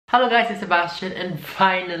Hello guys, it's Sebastian, and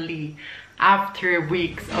finally, after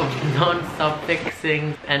weeks of non-stop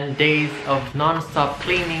fixing and days of non-stop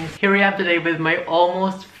cleaning, here I am today with my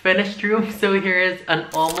almost finished room. So here is an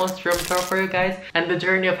almost room tour for you guys, and the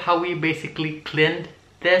journey of how we basically cleaned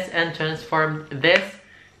this and transformed this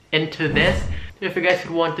into this. If you guys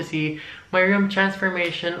would want to see my room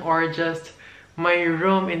transformation or just my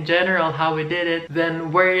room in general, how we did it,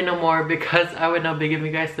 then worry no more, because I will now be giving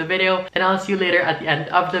you guys the video, and I'll see you later at the end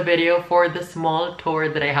of the video for the small tour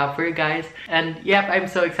that I have for you guys. And yep, I'm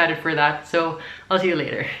so excited for that, so I'll see you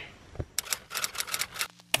later.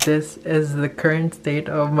 This is the current state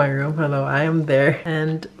of my room. Hello, I am there,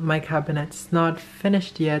 and my cabinet's not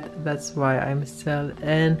finished yet. That's why I'm still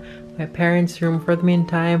in my parents' room for the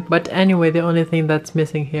meantime. But anyway, the only thing that's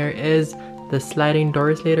missing here is the sliding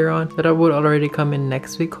doors later on, so that would already come in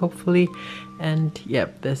next week hopefully. And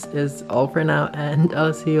yep, this is all for now, and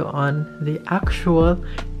I'll see you on the actual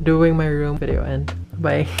doing my room video, and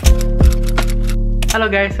bye. Hello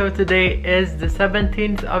guys, so today is the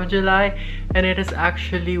 17th of July and it is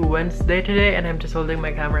actually Wednesday today, and I'm just holding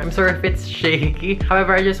my camera. I'm sorry if it's shaky.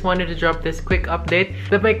 However, I just wanted to drop this quick update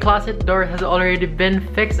that my closet door has already been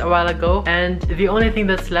fixed a while ago, and the only thing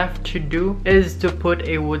that's left to do is to put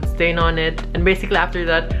a wood stain on it. And basically after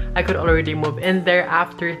that, I could already move in there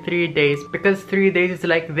after 3 days, because 3 days is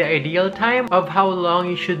like the ideal time of how long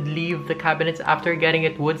you should leave the cabinets after getting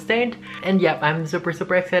it wood stained. And yep, I'm super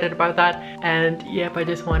excited about that. And yep, I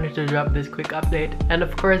just wanted to drop this quick update. And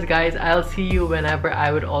of course guys, I'll see you whenever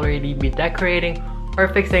I would already be decorating or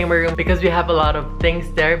fixing my room, because we have a lot of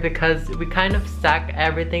things there, because we kind of stack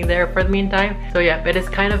everything there for the meantime. So yeah, it is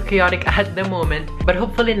kind of chaotic at the moment, but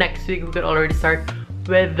hopefully next week we could already start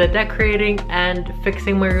with the decorating and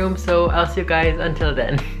fixing my room. So I'll see you guys until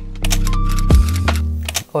then.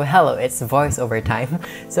 Oh hello, it's voiceover time.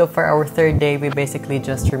 So for our third day, we basically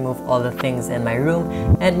just removed all the things in my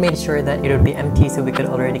room and made sure that it would be empty so we could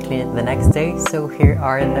already clean it the next day. So here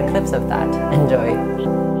are the clips of that. Enjoy!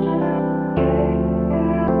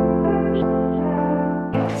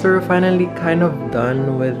 So we're finally kind of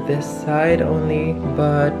done with this side only,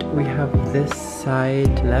 but we have this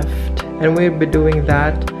side left, and we'll be doing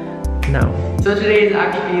that now. So today is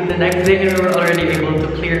actually the next day, and we were already able to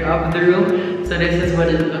clear up the room. So this is what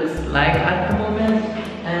it looks like at the moment.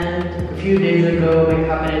 And a few days ago, my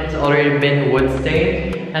cabinet has already been wood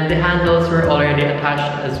stained, and the handles were already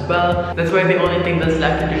attached as well. That's why the only thing that's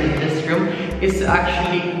left to do in this room is to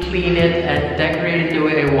actually clean it and decorate it the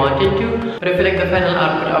way I wanted to. But I feel like the final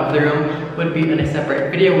output of the room would be in a separate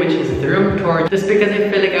video, which is the room tour, just because I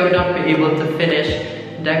feel like I would not be able to finish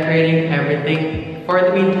decorating everything for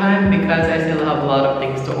the meantime, because I still have a lot of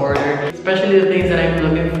things to order, especially the things that I'm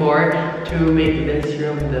looking for to make this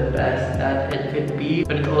room the best that it could be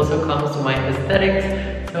when it also comes to my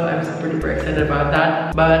aesthetics. So I'm super excited about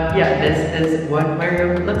that. But yeah, this is what my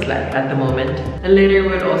room looks like at the moment. And later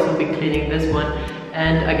we'll also be cleaning this one.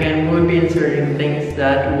 And again, we would be inserting things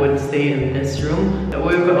that would stay in this room.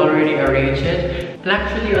 We could already arrange it. And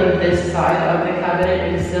actually on this side of the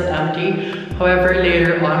cabinet, it is still empty. However,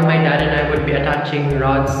 later on, my dad and I would be attaching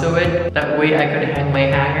rods to it. That way I could hang my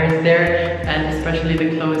hangers there, and especially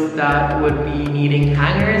the clothes that would be needing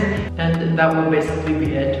hangers. And that will basically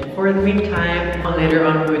be it for the meantime. Later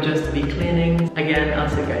on, we would just be cleaning. Again, I'll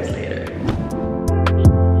see you guys later.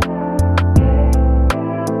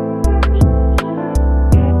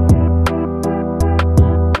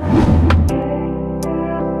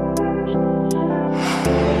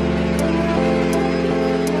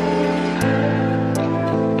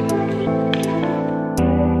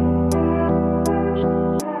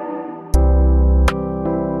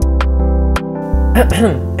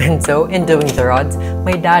 And so, in doing the rods,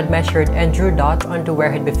 my dad measured and drew dots onto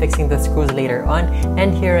where he'd be fixing the screws later on,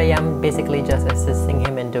 and here I am basically just assisting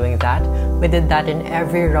him in doing that. We did that in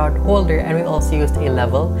every rod holder, and we also used a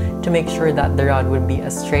level to make sure that the rod would be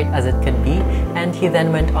as straight as it could be, and he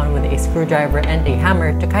then went on with a screwdriver and a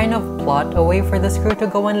hammer to kind of plot a way for the screw to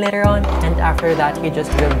go on later on, and after that he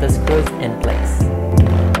just drilled the screws in place.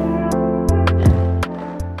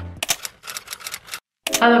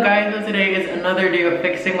 Hello guys, so today is another day of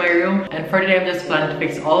fixing my room, and for today I'm just planning to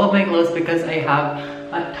fix all of my clothes because I have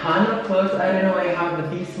a ton of clothes. I don't know why I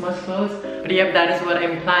have these much clothes, but yep, that is what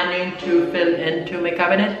I'm planning to fill into my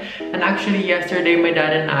cabinet. And actually yesterday my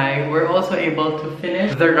dad and I were also able to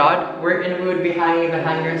finish the rod wherein we would be hanging the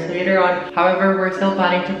hangers later on. However, we're still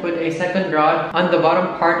planning to put a second rod on the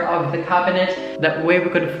bottom part of the cabinet. That way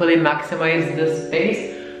we could fully maximize the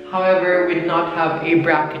space. However, we did not have a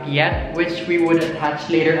bracket yet, which we would attach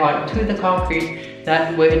later on to the concrete.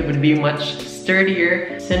 That way it would be much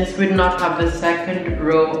sturdier. Since we do not have the second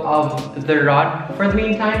row of the rod for the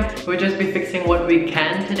meantime, we'll just be fixing what we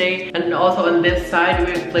can today. And also on this side,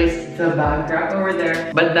 we've placed the bag rack over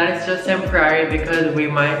there. But that is just temporary because we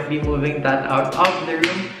might be moving that out of the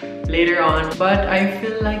room later on. But I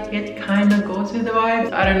feel like it kind of goes with the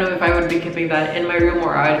vibes. I don't know if I would be keeping that in my room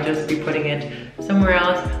or I'd just be putting it somewhere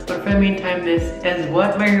else. But for the meantime, this is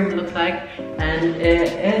what my room looks like. And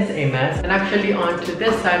it is a mess. And actually onto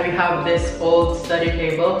this side, we have this old study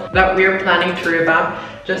table that we are planning to revamp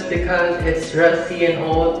just because it's rusty and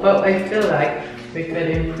old. But I feel like we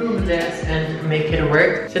could improve this and make it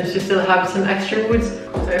work since we still have some extra woods.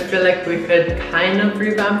 So I feel like we could kind of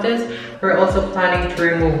revamp this. We're also planning to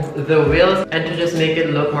remove the wheels and to just make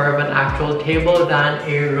it look more of an actual table than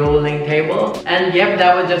a rolling table. And yep,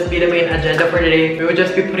 that would just be the main agenda for today. We would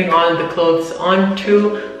just be putting on the clothes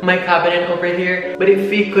onto my cabinet over here. But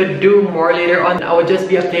if we could do more later on, I would just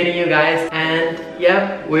be updating you guys. And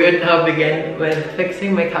yep, we would now begin with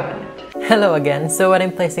fixing my cabinet. Hello again. So what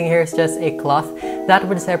I'm placing here is just a cloth that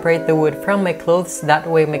would separate the wood from my clothes. That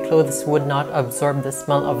way my clothes would not absorb the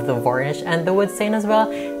smell of the varnish and the wood stain as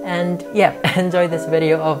well. And yeah, enjoy this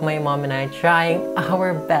video of my mom and I trying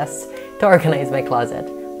our best to organize my closet.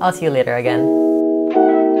 I'll see you later again.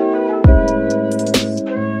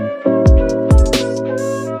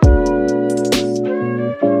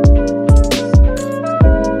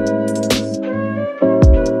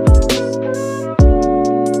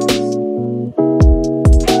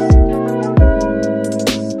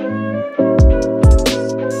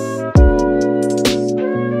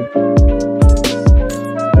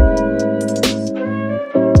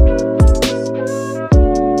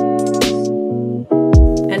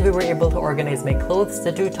 Organize my clothes.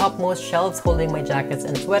 The two topmost shelves holding my jackets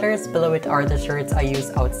and sweaters. Below it are the shirts I use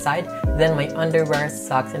outside, then my underwear,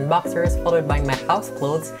 socks and boxers, followed by my house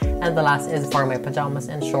clothes, and the last is for my pajamas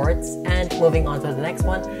and shorts. And moving on to the next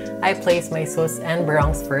one, I place my suits and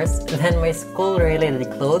barongs first, then my school related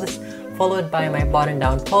clothes, followed by my button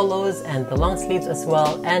down polos and the long sleeves as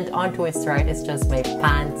well, and onto its right is just my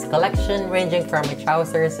pants collection ranging from my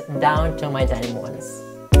trousers down to my denim ones.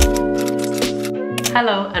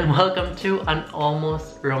 Hello and welcome to an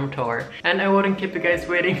almost room tour, and I wouldn't keep you guys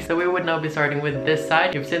waiting, so we would now be starting with this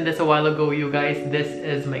side. You've seen this a while ago, you guys. This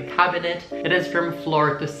is my cabinet. It is from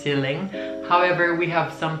floor to ceiling. However, we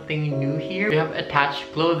have something new here. We have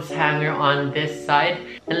attached clothes hanger on this side,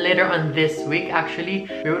 and later on this week actually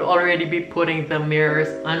we would already be putting the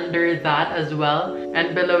mirrors under that as well.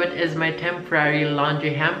 And below it is my temporary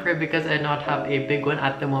laundry hamper because I do not have a big one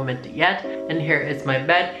at the moment yet. And here is my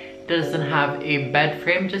bed. Doesn't have a bed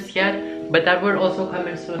frame just yet, but that would also come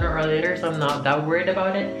in sooner or later, so I'm not that worried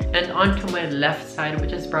about it. And onto my left side,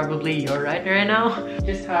 which is probably your right now,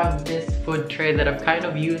 just have this food tray that I've kind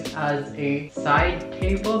of used as a side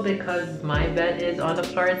table because my bed is on the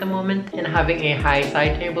floor at the moment, and having a high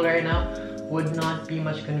side table right now would not be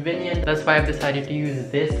much convenient. That's why I've decided to use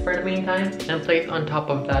this for the meantime. And placed on top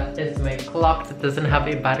of that is my clock that doesn't have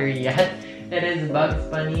a battery yet. It is Bugs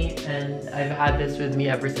Bunny, and I've had this with me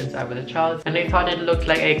ever since I was a child, and I thought it looked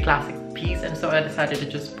like a classic piece, and so I decided to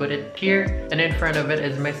just put it here. And in front of it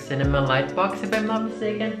is my cinema light box, if I'm not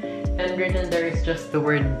mistaken, and written there is just the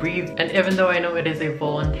word breathe. And even though I know it is a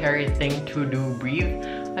voluntary thing to do breathe,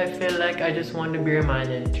 I feel like I just want to be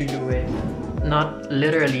reminded to do it, not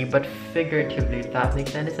literally but figuratively, if that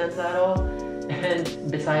makes any sense at all.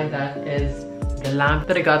 And beside that is the lamp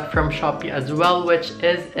that I got from Shopee as well, which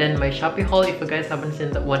is in my Shopee haul. If you guys haven't seen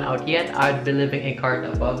that one out yet, I'd be leaving a card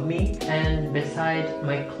above me. And beside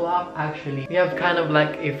my clock, actually, we have kind of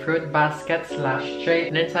like a fruit basket slash tray,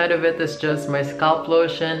 and inside of it is just my scalp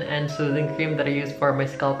lotion and soothing cream that I use for my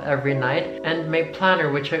scalp every night, and my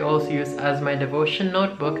planner, which I also use as my devotion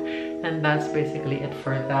notebook. And that's basically it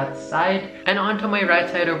for that side. And onto my right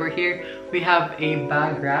side over here, we have a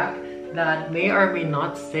bag rack that may or may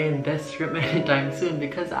not stay in this room anytime soon,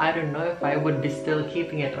 because I don't know if I would be still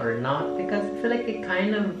keeping it or not, because I feel like it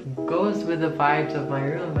kind of goes with the vibes of my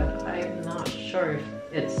room, but I'm not sure if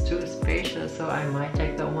it's too spacious, so I might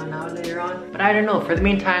take that one out later on. But I don't know, for the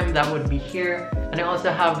meantime that would be here. And I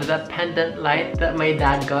also have that pendant light that my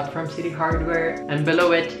dad got from City Hardware, and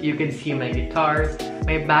below it you can see my guitars,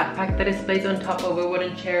 my backpack that is placed on top of a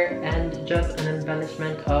wooden chair, and just an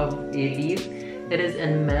embellishment of a leaf It is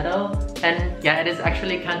in metal, and yeah, it is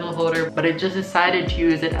actually a candle holder, but I just decided to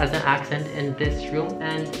use it as an accent in this room.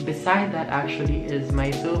 And beside that actually is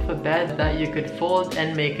my sofa bed that you could fold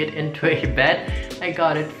and make it into a bed. I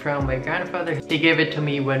got it from my grandfather. He gave it to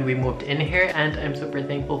me when we moved in here, and I'm super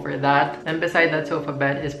thankful for that. And beside that sofa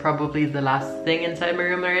bed is probably the last thing inside my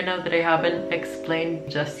room right now that I haven't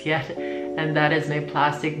explained just yet, and that is my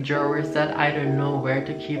plastic drawers that I don't know where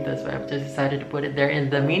to keep this, but I've just decided to put it there in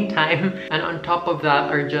the meantime. And on top of that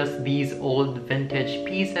are just these old vintage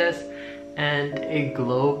pieces and a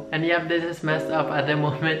globe. And yeah, this is messed up at the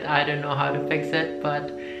moment. I don't know how to fix it, but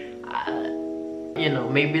you know,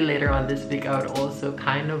 maybe later on this week I would also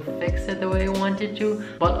kind of fix it the way I wanted to.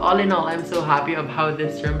 But all in all, I'm so happy of how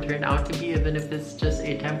this room turned out to be. Even if it's just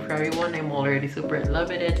a temporary one, I'm already super in love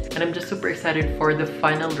with it, and I'm just super excited for the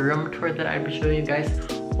final room tour that I'll be showing you guys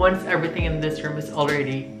once everything in this room is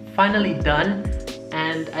already finally done.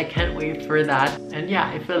 And I can't wait for that. And yeah,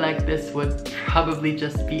 I feel like this would probably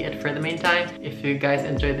just be it for the meantime. If you guys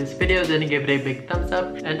enjoyed this video, then give it a big thumbs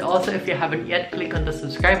up. And also, if you haven't yet, click on the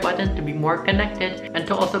subscribe button to be more connected, and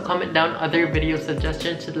to also comment down other video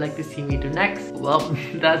suggestions you'd like to see me do next. Well,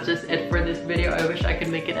 that's just it for this video. I wish I could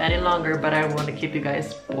make it any longer, but I want to keep you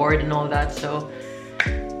guys bored and all that. So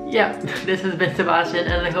yeah, this has been Sebastian,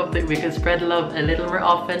 and I hope that we can spread love a little more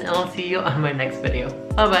often, and I'll see you on my next video.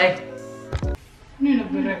 Bye bye! Ano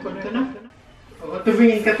yung nag-record ka na?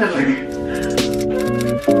 Tumingin ka talaga.